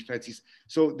saw the defense.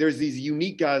 So there's these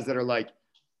unique guys that are like,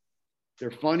 they're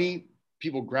funny.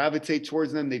 People gravitate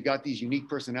towards them. They've got these unique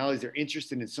personalities. They're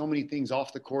interested in so many things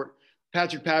off the court.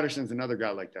 Patrick Patterson's another guy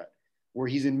like that, where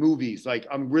he's in movies. Like,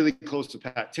 I'm really close to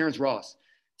Pat. Terrence Ross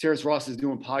is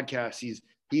doing podcasts.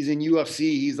 He's in UFC.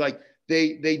 He's like,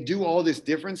 they do all this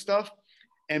different stuff.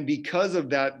 And because of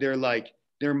that, they're like,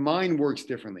 their mind works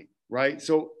differently, right?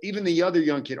 So even the other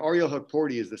young kid, Ariel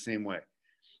Hukporti, is the same way.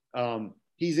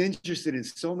 He's interested in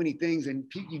so many things and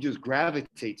you just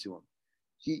gravitate to him.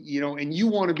 And you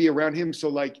want to be around him. So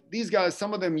like these guys,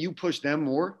 some of them, you push them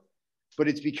more, but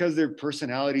it's because their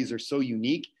personalities are so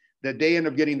unique that they end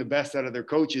up getting the best out of their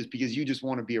coaches because you just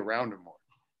want to be around them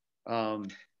more.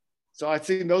 So I'd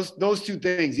say those two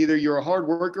things, either you're a hard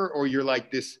worker or you're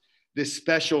like this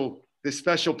special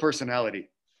personality.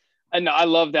 And I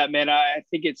love that, man. I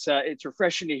think it's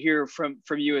refreshing to hear from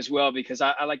you as well, because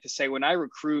I like to say when I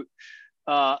recruit,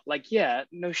 yeah,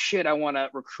 no shit, I want to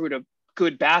recruit a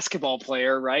good basketball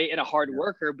player, right? And a hard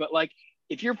worker. But like,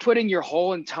 if you're putting your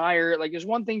whole entire, like, there's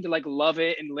one thing to like love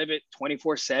it and live it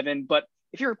 24/7, but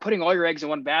if you're putting all your eggs in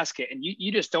one basket and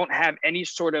you just don't have any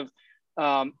sort of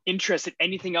interest in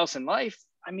anything else in life,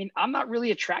 I mean, I'm not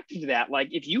really attracted to that. Like,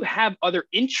 if you have other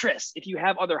interests, if you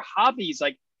have other hobbies,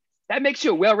 like, that makes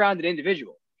you a well-rounded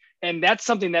individual. And that's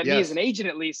something that me as an agent,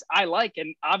 at least, I like.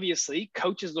 And obviously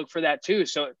coaches look for that too.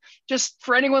 So just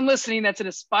for anyone listening that's an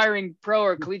aspiring pro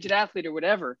or collegiate athlete or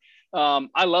whatever,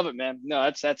 I love it, man. No,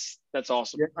 that's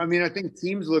awesome. Yeah, I mean, I think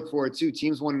teams look for it too.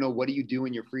 Teams want to know, what do you do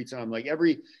in your free time? Like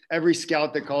every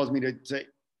scout that calls me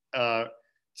to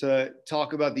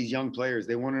talk about these young players,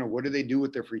 they want to know, what do they do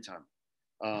with their free time?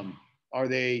 Are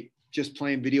they just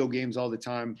playing video games all the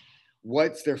time?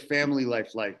 What's their family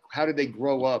life like? How did they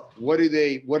grow up? What are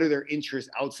their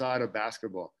interests outside of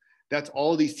basketball? That's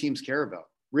all these teams care about,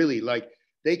 really. Like,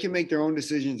 they can make their own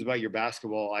decisions about your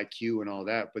basketball IQ and all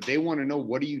that, but they want to know,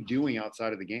 what are you doing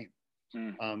outside of the game?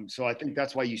 So I think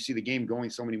that's why you see the game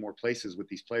going so many more places with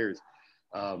these players,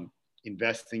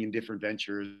 investing in different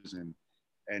ventures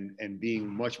and being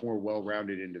much more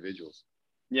well-rounded individuals.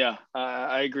 Yeah,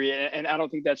 I agree. And I don't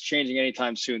think that's changing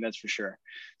anytime soon. That's for sure.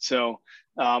 So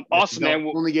awesome, man.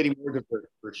 Only getting more diverse,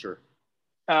 for sure.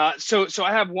 So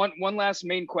I have one last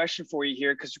main question for you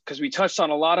here, because we touched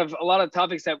on a lot of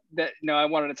topics that I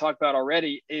wanted to talk about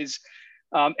already. Is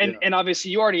and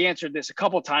obviously you already answered this a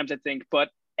couple of times, I think, but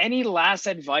any last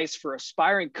advice for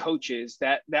aspiring coaches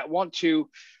that want to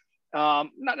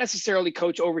not necessarily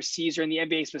coach overseas or in the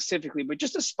NBA specifically, but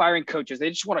just aspiring coaches. They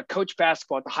just want to coach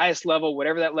basketball at the highest level,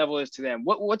 whatever that level is to them.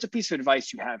 What's a piece of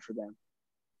advice you have for them?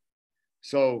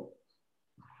 So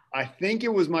I think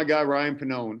it was my guy, Ryan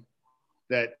Pannone,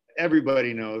 that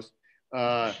everybody knows,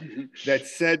 that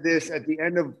said this at the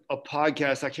end of a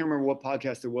podcast. I can't remember what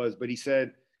podcast it was, but he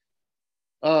said,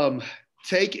 don't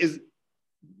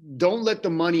let the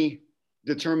money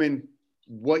determine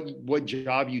what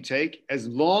job you take, as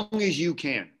long as you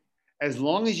can. As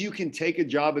long as you can take a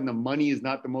job and the money is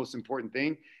not the most important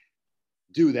thing,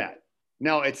 do that.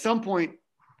 Now, at some point,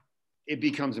 it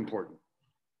becomes important,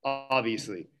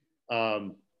 obviously. I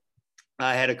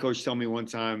had a coach tell me one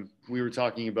time, we were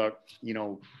talking about,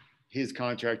 his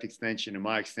contract extension and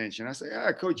my extension. I said,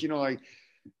 yeah, coach, to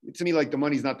me, like, the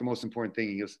money's not the most important thing.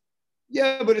 He goes,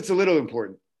 yeah, but it's a little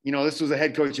important. This was a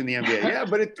head coach in the NBA. Yeah,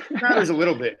 but it matters a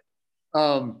little bit.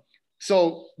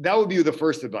 So that would be the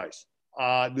first advice.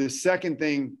 The second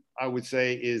thing I would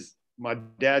say is, my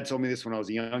dad told me this when I was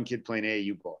a young kid playing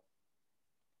AAU ball.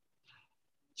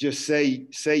 Just say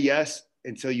yes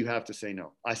until you have to say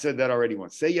no. I said that already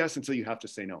once. Say yes until you have to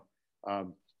say no.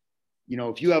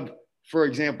 If you have, for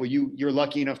example, you're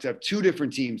lucky enough to have two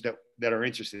different teams that are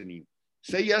interested in you.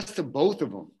 Say yes to both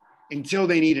of them until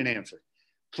they need an answer.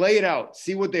 Play it out.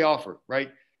 See what they offer,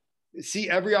 right? See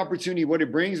every opportunity, what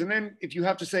it brings. And then if you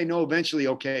have to say no eventually,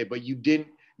 okay, but you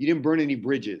didn't burn any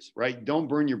bridges, right? Don't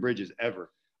burn your bridges ever.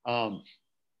 And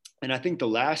I think the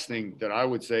last thing that I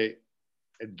would say,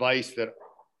 advice that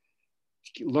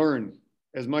learn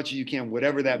as much as you can,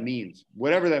 whatever that means.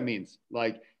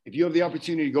 Like, if you have the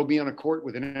opportunity to go be on a court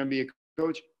with an NBA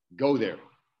coach, go there.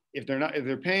 If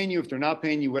they're paying you, if they're not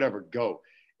paying you, whatever, go.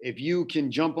 If you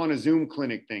can jump on a Zoom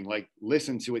clinic thing, like,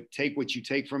 listen to it, take what you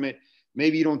take from it.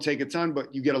 Maybe you don't take a ton,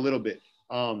 but you get a little bit.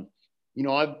 I've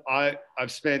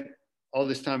spent all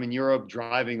this time in Europe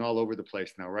driving all over the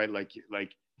place now, right? Like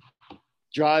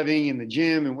driving in the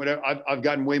gym and whatever. I've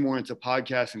gotten way more into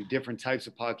podcasts and different types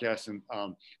of podcasts. And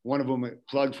one of them,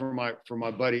 plugged for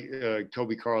my buddy,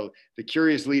 Kobe Carl, The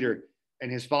Curious Leader,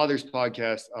 and his father's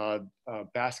podcast,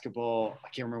 basketball. I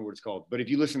can't remember what it's called, but if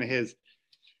you listen to his,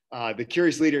 The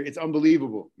Curious Leader, it's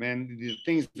unbelievable, man. The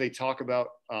things they talk about,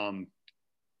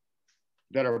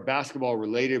 that are basketball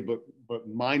related, but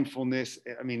mindfulness.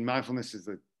 I mean, mindfulness is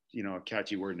a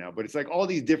catchy word now, but it's like all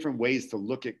these different ways to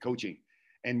look at coaching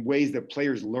and ways that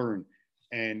players learn.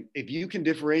 And if you can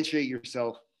differentiate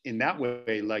yourself in that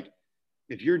way, like,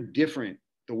 if you're different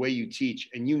the way you teach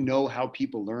and you know how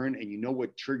people learn and you know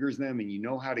what triggers them and you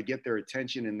know how to get their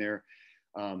attention and their,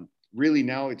 really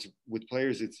now it's with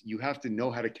players, you have to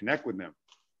know how to connect with them.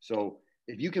 So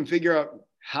if you can figure out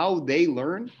how they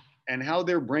learn and how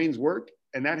their brains work,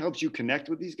 and that helps you connect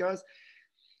with these guys,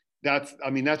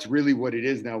 that's really what it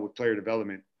is now with player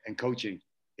development and coaching.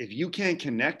 If you can't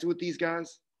connect with these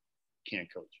guys, you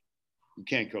can't coach. You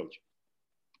can't coach.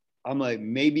 I'm like,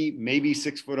 maybe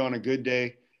 6 foot on a good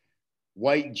day,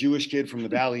 white Jewish kid from the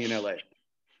Valley in LA.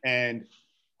 And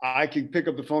I could pick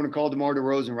up the phone and call DeMar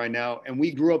DeRozan right now. And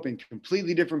we grew up in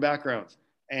completely different backgrounds.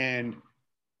 And,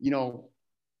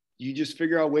 you just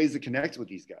figure out ways to connect with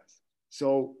these guys.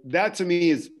 So that, to me,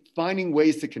 is finding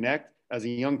ways to connect as a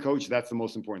young coach. That's the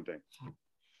most important thing.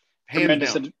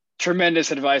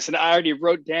 Tremendous advice. And I already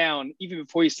wrote down, even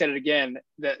before you said it again,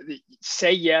 that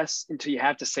say yes until you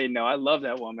have to say no. I love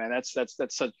that one, man. That's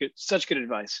such good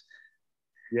advice.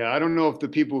 Yeah. I don't know if the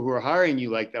people who are hiring you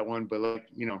like that one, but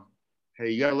hey,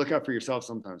 you got to look out for yourself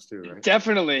sometimes too, right?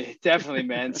 Definitely,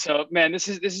 man. So, man, this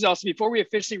is awesome. Before we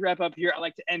officially wrap up here, I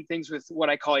like to end things with what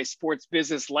I call a sports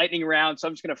business lightning round. So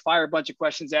I'm just going to fire a bunch of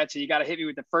questions at you. You got to hit me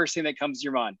with the first thing that comes to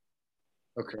your mind.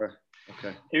 Okay.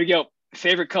 Here we go.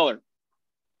 Favorite color?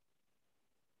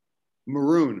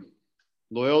 Maroon,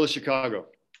 Loyola Chicago.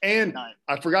 And nice.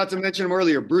 I forgot to mention him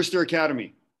earlier, Brewster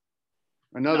Academy.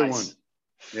 Another one.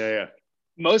 Yeah.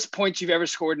 Most points you've ever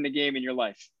scored in a game in your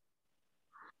life?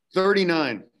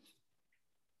 39.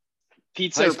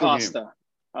 Pizza or pasta? Game.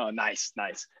 Oh, nice.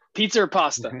 Pizza or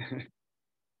pasta?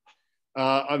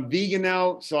 I'm vegan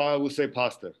now, so I will say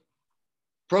pasta.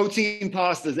 Protein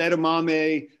pastas,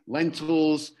 edamame,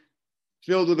 lentils,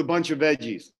 filled with a bunch of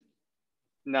veggies.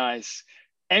 Nice.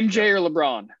 MJ or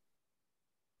LeBron?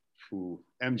 Ooh,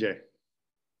 MJ.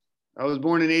 I was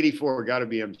born in '84. Got to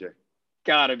be MJ.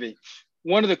 Got to be.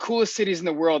 One of the coolest cities in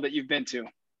the world that you've been to?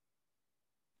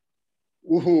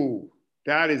 Ooh,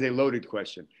 that is a loaded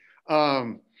question.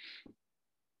 I'm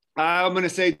going to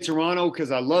say Toronto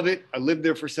because I love it. I lived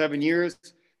there for 7 years.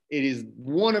 It is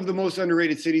one of the most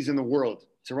underrated cities in the world.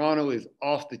 Toronto is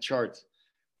off the charts.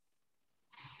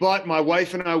 But my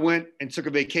wife and I went and took a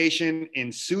vacation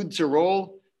in Sud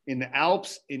Tirol, in the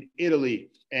Alps in Italy.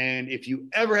 And if you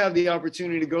ever have the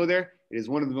opportunity to go there, it is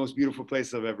one of the most beautiful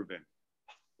places I've ever been.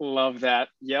 Love that.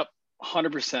 Yep.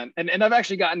 100%. And I've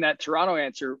actually gotten that Toronto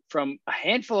answer from a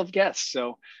handful of guests.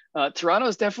 So Toronto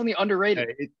is definitely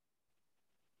underrated.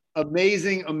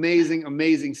 Amazing, amazing,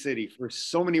 amazing city for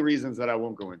so many reasons that I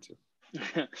won't go into.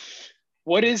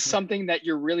 What is something that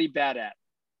you're really bad at?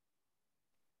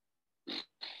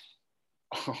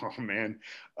 Oh man.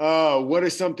 What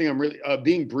is something I'm really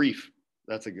being brief.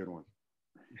 That's a good one.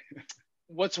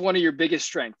 What's one of your biggest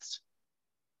strengths?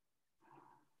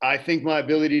 I think my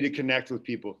ability to connect with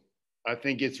people. I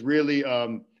think it's really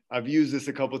I've used this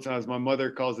a couple of times. My mother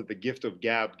calls it the gift of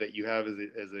gab that you have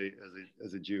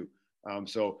as a Jew.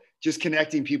 So just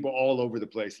connecting people all over the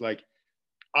place. Like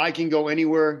I can go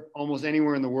anywhere, almost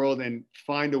anywhere in the world, and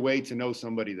find a way to know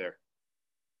somebody there.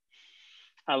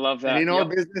 I love that. And in our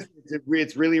business,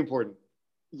 it's really important.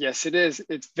 Yes, it is.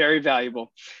 It's very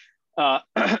valuable.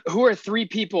 Who are three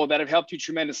people that have helped you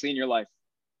tremendously in your life?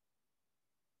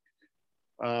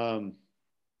 I'm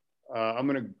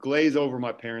going to glaze over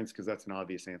my parents because that's an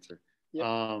obvious answer.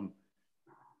 Yep.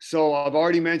 So I've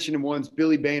already mentioned him once,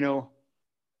 Billy Bano.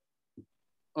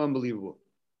 Unbelievable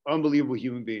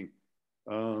human being.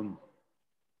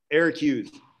 Eric Hughes,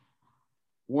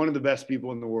 one of the best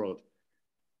people in the world.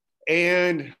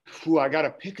 And I got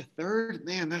to pick a third.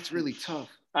 Man, that's really tough.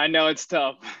 I know it's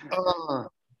tough.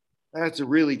 That's a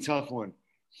really tough one.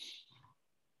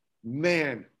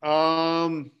 Man,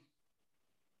 the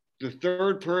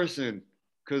third person,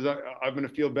 because I'm going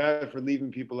to feel bad for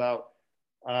leaving people out.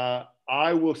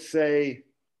 I will say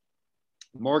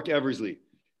Mark Eversley,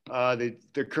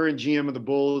 the current GM of the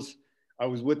Bulls. I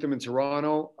was with him in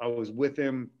Toronto. I was with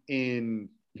him in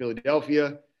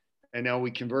Philadelphia. And now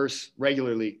we converse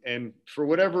regularly. And for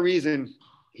whatever reason,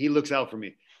 he looks out for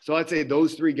me. So I'd say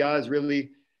those three guys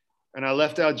really, and I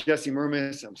left out Jesse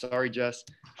Mermis. I'm sorry, Jess.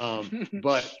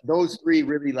 But those three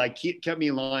really kept me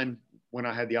in line when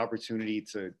I had the opportunity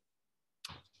to,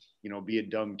 be a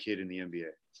dumb kid in the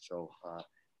NBA. So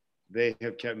they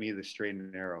have kept me the straight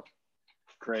and narrow.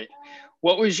 Great.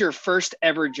 What was your first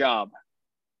ever job?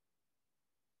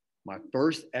 My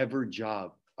first ever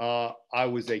job. I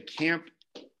was a camp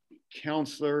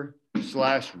counselor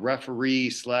 /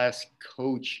 referee /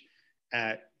 coach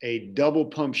at a double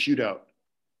pump shootout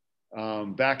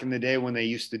back in the day when they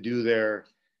used to do their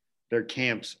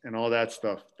camps and all that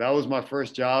stuff. That was my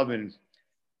first job. And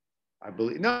I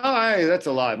believe, that's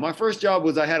a lie. My first job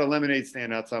was I had a lemonade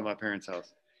stand outside my parents'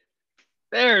 house.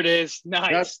 There it is.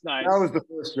 Nice. That was the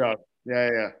first job.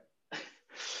 Yeah.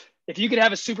 If you could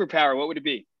have a superpower, what would it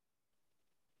be?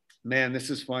 Man, this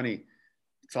is funny.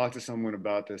 Talk to someone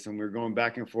about this, and we're going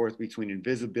back and forth between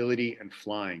invisibility and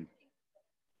flying.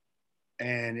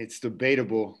 And it's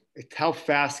debatable. It's how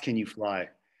fast can you fly?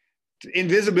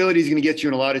 Invisibility is going to get you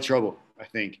in a lot of trouble, I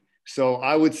think. So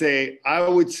I would say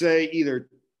either,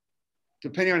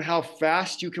 depending on how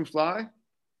fast you can fly,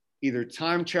 either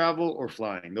time travel or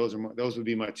flying. Those would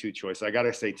be my two choices. I got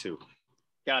to say two.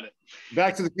 Got it.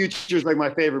 Back to the Future is like my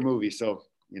favorite movie. So,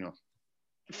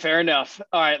 Fair enough.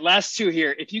 All right, last two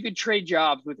here. If you could trade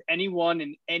jobs with anyone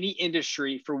in any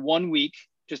industry for 1 week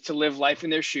just to live life in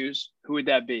their shoes, who would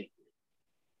that be?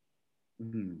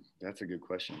 That's a good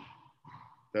question.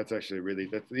 That's actually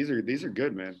these are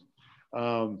good, man.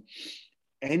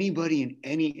 Anybody in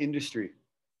any industry.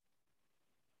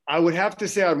 I would have to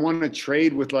say I'd want to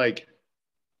trade with like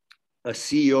a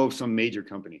CEO of some major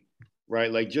company,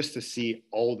 right? Like just to see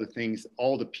all the things,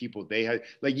 all the people they had.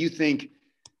 Like you think,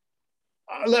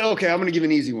 okay, I'm going to give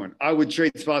an easy one. I would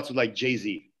trade spots with like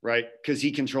Jay-Z, right? Because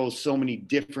he controls so many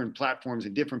different platforms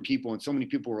and different people, and so many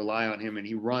people rely on him. And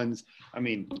he runs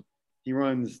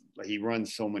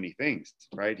so many things,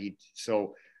 right?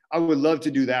 So I would love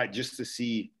to do that just to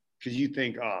see, because you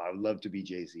think, I would love to be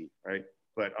Jay-Z, right?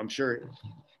 But I'm sure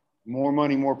more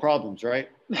money, more problems, right?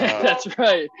 That's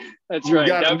right. You've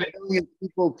got a million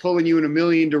people pulling you in a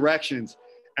million directions.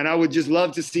 And I would just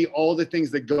love to see all the things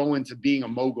that go into being a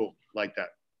mogul like that.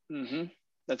 Mm-hmm.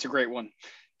 That's a great one.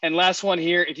 And last one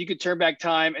here, if you could turn back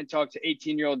time and talk to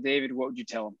 18-year-old David, what would you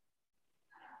tell him?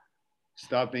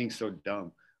 Stop being so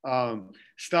dumb.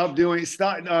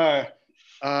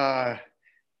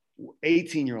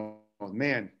 18-year-old,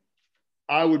 man,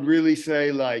 I would really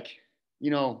say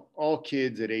all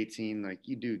kids at 18,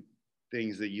 you do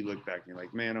things that you look back and you're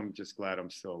like, man, I'm just glad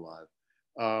I'm still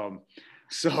alive.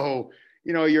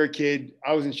 You're a kid.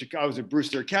 I was in Chicago. I was at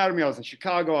Brewster Academy. I was in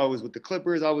Chicago. I was with the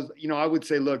Clippers. I would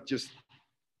say, look, just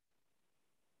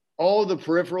all the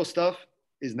peripheral stuff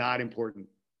is not important.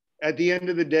 At the end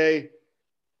of the day,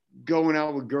 going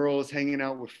out with girls, hanging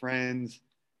out with friends,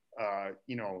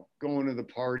 you know, going to the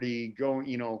party, going,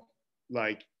 you know,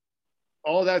 like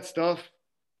all that stuff.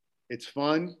 It's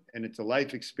fun and it's a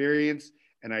life experience,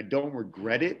 and I don't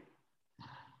regret it.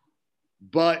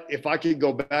 But if I could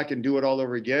go back and do it all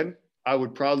over again, I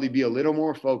would probably be a little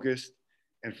more focused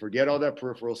and forget all that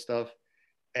peripheral stuff.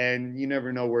 And you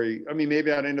never know where I mean,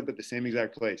 maybe I'd end up at the same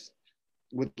exact place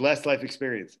with less life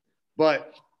experience.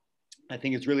 But I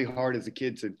think it's really hard as a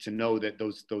kid to know that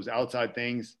those outside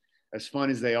things, as fun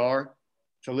as they are,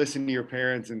 to listen to your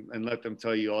parents and let them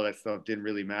tell you all that stuff didn't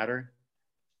really matter.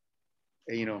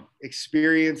 And, you know,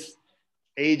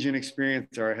 age and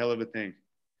experience are a hell of a thing.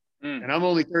 And I'm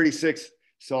only 36.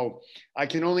 So I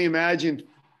can only imagine,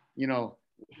 you know,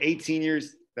 18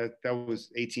 years, that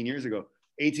was 18 years ago,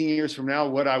 18 years from now,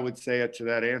 what I would say to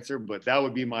that answer. But that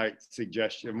would be my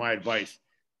suggestion, my advice.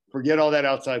 Forget all that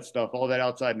outside stuff, all that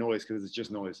outside noise, because it's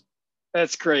just noise.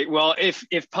 That's great. Well, if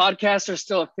podcasts are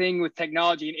still a thing with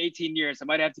technology in 18 years, I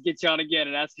might have to get you on again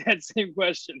and ask that same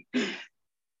question.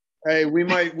 Hey,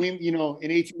 you know,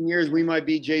 in 18 years, we might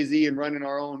be Jay-Z and running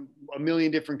a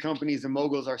million different companies and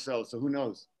moguls ourselves. So who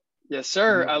knows? Yes,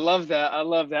 sir. I love that. I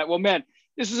love that. Well, man,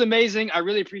 this was amazing. I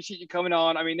really appreciate you coming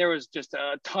on. I mean, there was just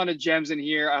a ton of gems in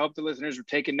here. I hope the listeners were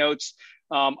taking notes.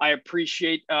 I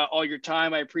appreciate all your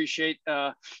time. I appreciate,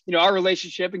 you know, our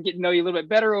relationship and getting to know you a little bit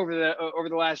better over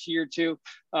the last year or two.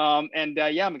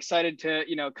 Yeah, I'm excited to,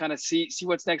 you know, kind of see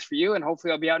what's next for you. And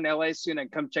hopefully I'll be out in LA soon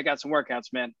and come check out some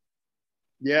workouts, man.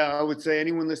 Yeah, I would say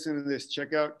anyone listening to this,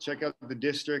 check out the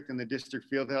District and the District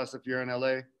Fieldhouse if you're in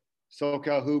LA.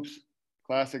 SoCal Hoops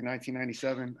Classic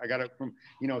 1997. I got it from,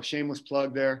 you know, shameless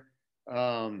plug there.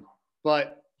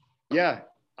 But yeah,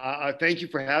 I thank you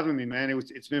for having me, man.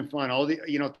 It's been fun. All the,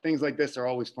 you know, things like this are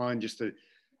always fun. Just to,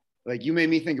 like, you made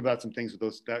me think about some things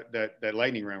with that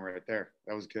lightning round right there.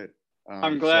 That was good.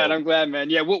 I'm glad, man.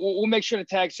 Yeah, we'll make sure to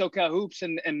tag SoCal Hoops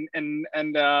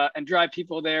and drive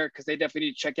people there, because they definitely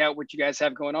need to check out what you guys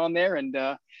have going on there. And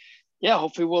yeah,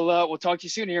 hopefully we'll talk to you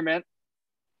soon here, man.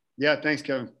 Yeah, thanks,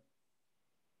 Kevin.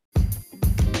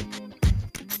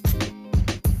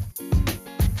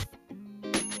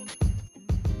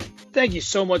 Thank you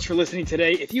so much for listening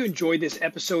today. If you enjoyed this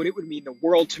episode, it would mean the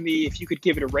world to me if you could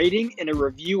give it a rating and a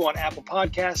review on Apple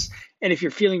Podcasts. And if you're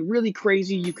feeling really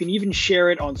crazy, you can even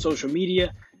share it on social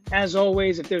media. As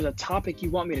always, if there's a topic you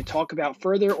want me to talk about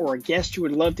further or a guest you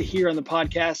would love to hear on the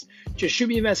podcast, just shoot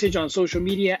me a message on social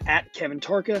media @Kevin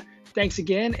Tarka. Thanks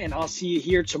again, and I'll see you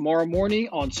here tomorrow morning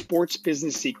on Sports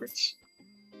Business Secrets.